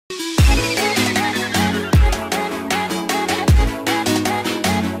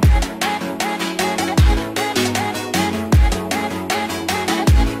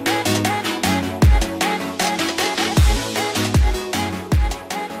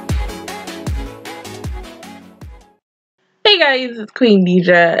guys, it's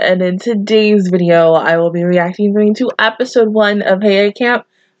Queendija, and in today's video, I will be reacting to episode 1 of Heya Camp.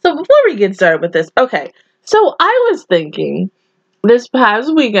 So before we get started with this, okay, so I was thinking, this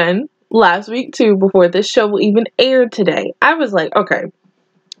past weekend, last week too, before this show will even air today, I was like, okay,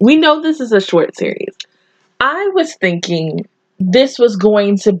 we know this is a short series. I was thinking this was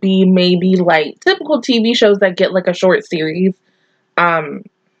going to be maybe like typical TV shows that get like a short series. I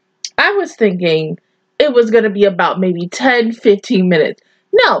was thinking it was going to be about maybe 10-15 minutes.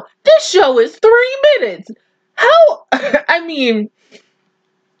 No, this show is 3 minutes. How? I mean,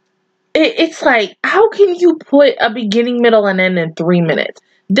 it's like, how can you put a beginning, middle, and end in 3 minutes?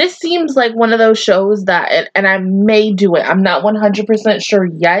 This seems like one of those shows that, and I may do it. I'm not 100% sure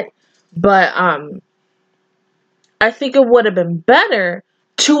yet, but I think it would have been better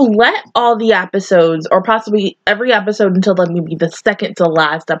to let all the episodes, or possibly every episode until like maybe the second to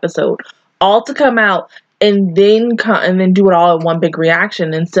last episode, all to come out and then do it all in one big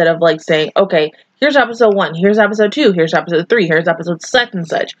reaction, instead of like saying, okay, here's episode 1, here's episode 2, here's episode 3, here's episode such and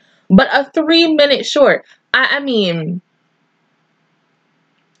such. But a 3-minute short, I mean,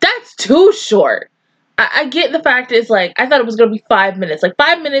 that's too short. I get the fact is, like, I thought it was going to be 5 minutes. Like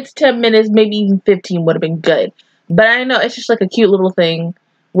 5 minutes, 10 minutes, maybe even 15 would have been good. But I know it's just like a cute little thing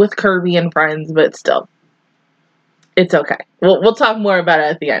with Kirby and friends, but still, it's okay. We'll talk more about it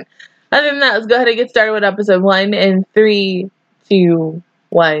at the end. Other than that, let's go ahead and get started with episode 1 in 3, 2,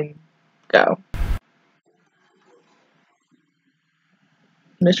 1, go.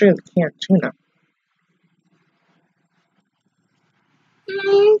 Mystery of the Camp Tuna.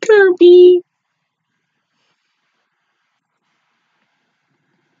 Kirby.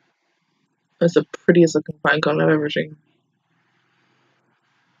 That's the prettiest looking pinecone I've ever seen.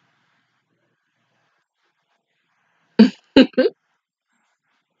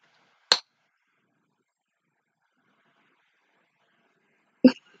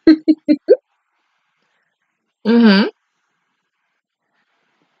 Mm-hmm.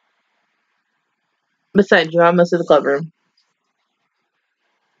 Besides, you're almost to the club room.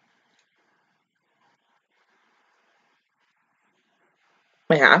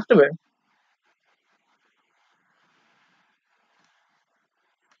 I have to be.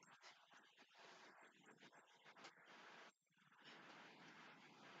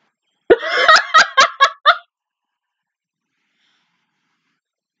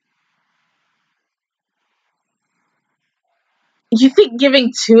 You think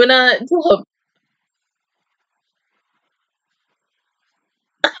giving tuna to a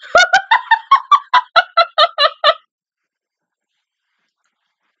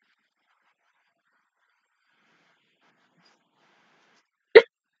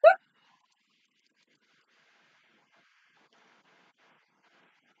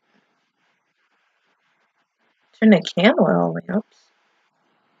tuna can oil lamps?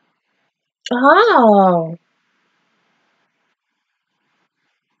 Oh.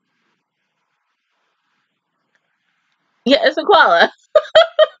 Yeah, it's a koala.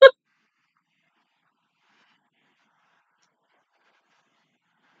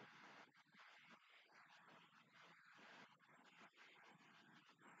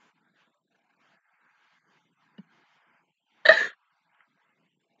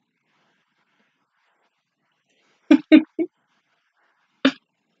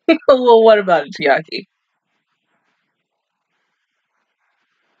 Well, what about it, Chiaki?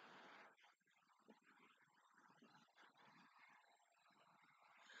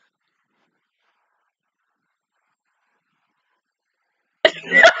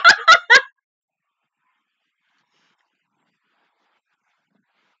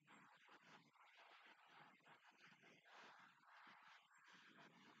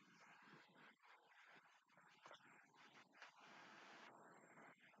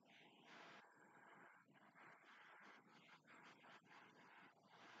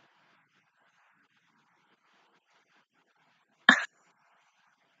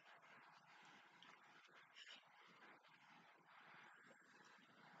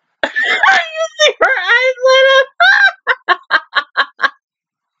 You see her eyes lit up?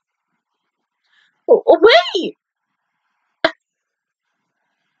 Oh, wait!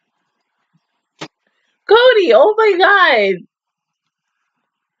 Cody, oh my god!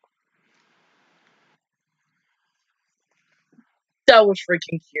 That was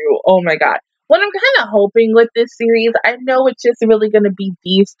freaking cute. Oh my god. What I'm kind of hoping with this series, I know it's just really going to be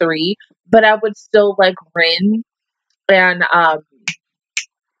these 3, but I would still like Rin and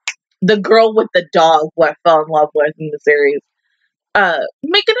the girl with the dog who I fell in love with in the series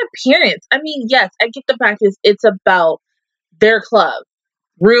make an appearance. I mean, yes, I get the fact is it's about their club,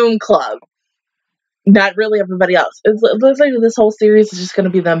 room club. not really everybody else. It looks like this whole series is just going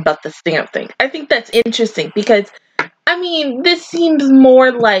to be them about the stamp thing. I think that's interesting because, I mean, this seems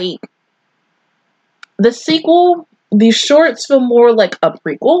more like the sequel. These shorts feel more like a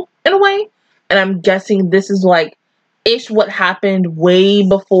prequel in a way. And I'm guessing this is like ish what happened way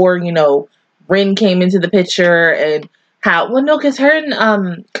before, you know, Rin came into the picture and how, well, no, because her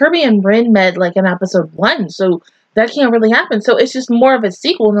and Kirby and Rin met like in episode 1. So that can't really happen. So it's just more of a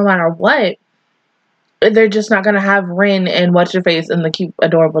sequel no matter what. They're just not going to have Rin and What's-Her-Face and the cute,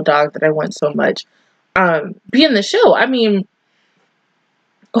 adorable dog that I want so much be in the show. I mean,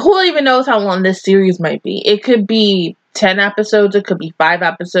 who even knows how long this series might be? It could be 10 episodes. It could be 5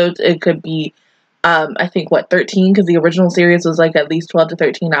 episodes. It could be, I think, 13? Because the original series was like at least 12 to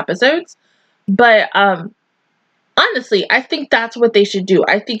 13 episodes. But honestly, I think that's what they should do.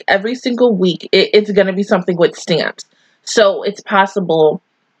 I think every single week it's going to be something with stamps. So it's possible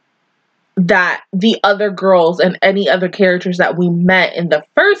that the other girls and any other characters that we met in the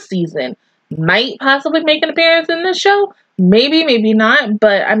first season might possibly make an appearance in this show. Maybe, maybe not.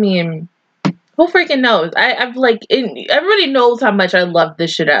 But, I mean, who freaking knows? I've like, everybody knows how much I love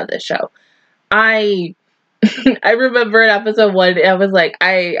this shit out of this show. I remember in episode 1, I was like,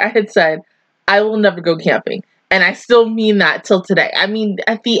 I had said, I will never go camping. And I still mean that till today. I mean,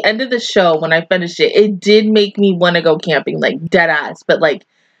 at the end of the show, when I finished it, it did make me want to go camping, like, dead ass. But, like,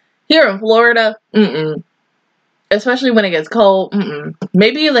 here in Florida, especially when it gets cold,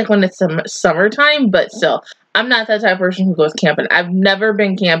 maybe like when it's summertime, but still, I'm not that type of person who goes camping. I've never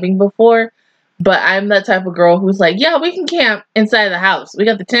been camping before, but I'm that type of girl who's like, yeah, we can camp inside the house. We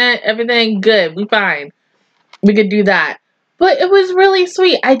got the tent, everything good, we fine. We could do that. But it was really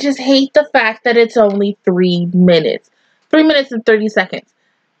sweet. I just hate the fact that it's only 3 minutes. 3 minutes and 30 seconds.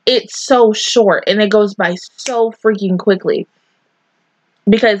 It's so short, and it goes by so freaking quickly.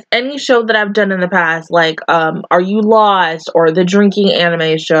 Because any show that I've done in the past, like Are You Lost, or the drinking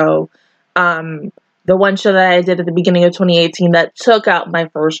anime show, the one show that I did at the beginning of 2018 that took out my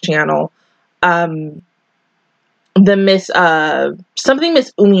first channel, the Miss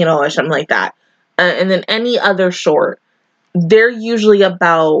Umino or something like that, and then any other short, they're usually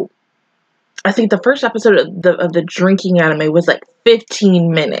about, I think the first episode of the drinking anime was like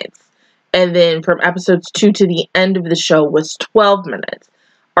 15 minutes. And then from episodes 2 to the end of the show was 12 minutes.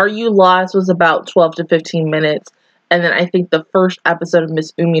 Are You Lost was about 12 to 15 minutes. And then I think the first episode of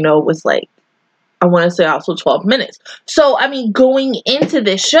Miss Umino was like, I want to say also 12 minutes. So, I mean, going into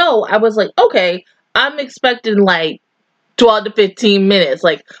this show, I was like, okay, I'm expecting like 12 to 15 minutes.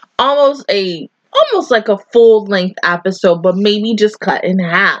 Like almost like a full-length episode, but maybe just cut in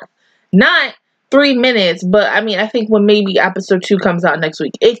half. Not 3 minutes, but I mean, I think when maybe episode 2 comes out next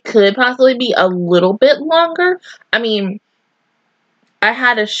week, it could possibly be a little bit longer. I mean, I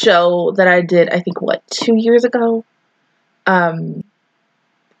had a show that I did, I think, 2 years ago? Our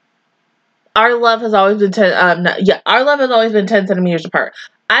Love Has Always Been 10, Our Love Has Always Been 10 centimeters apart.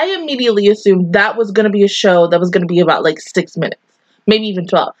 I immediately assumed that was going to be a show that was going to be about, like, 6 minutes. Maybe even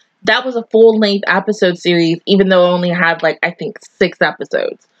 12. That was a full-length episode series, even though it only had, like, I think 6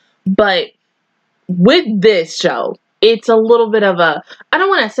 episodes. But with this show, it's a little bit of a, I don't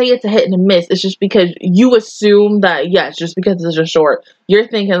want to say it's a hit and a miss. It's just because you assume that, yes, just because it's a short, you're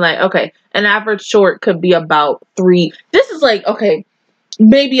thinking like, okay, an average short could be about 3. This is like, okay,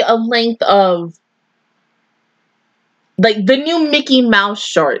 maybe a length of, like, the new Mickey Mouse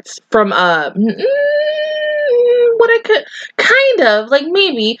shorts from, what I could, kind of, like,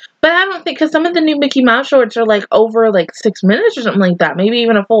 maybe, but I don't think, because some of the new Mickey Mouse shorts are, like, over, like, 6 minutes or something like that, maybe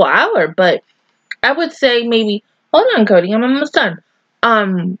even a full hour, but I would say maybe, hold on, Cody, I'm almost done,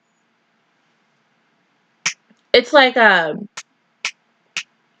 it's like,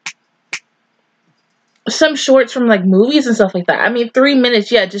 some shorts from, like, movies and stuff like that. I mean, 3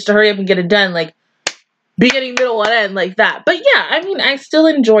 minutes, yeah, just to hurry up and get it done, like, beginning, middle, and end, like that. But yeah, I mean, I still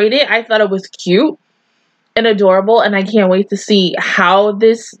enjoyed it. I thought it was cute and adorable, and I can't wait to see how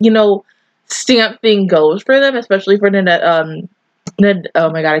this, you know, stamp thing goes for them, especially for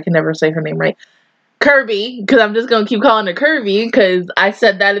oh my god, I can never say her name right. Kirby, because I'm just going to keep calling her Kirby, because I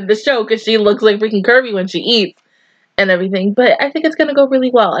said that in the show, because she looks like freaking Kirby when she eats and everything. But I think it's going to go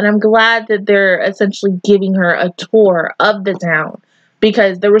really well, and I'm glad that they're essentially giving her a tour of the town,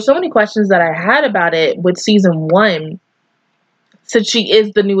 because there were so many questions that I had about it with season 1, since she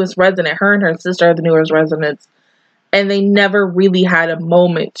is the newest resident. Her and her sister are the newest residents, and they never really had a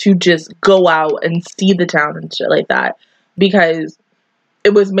moment to just go out and see the town and shit like that, because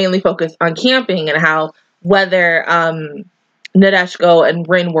it was mainly focused on camping and how whether Nadeshiko and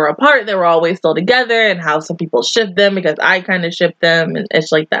Rin were apart, they were always still together, and how some people shipped them because I kind of shipped them and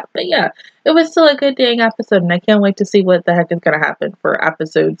it's like that. But yeah, it was still a good dang episode, and I can't wait to see what the heck is going to happen for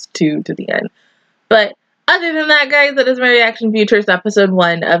episodes 2 to the end. But other than that, guys, that is my reaction features episode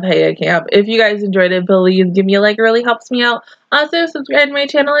 1 of Heya Camp. If you guys enjoyed it, please give me a like. It really helps me out. Also, subscribe to my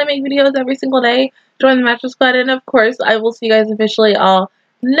channel. I make videos every single day. Join the Mattress Squad, and of course, I will see you guys officially all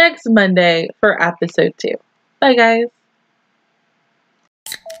next Monday for episode 2. Bye, guys.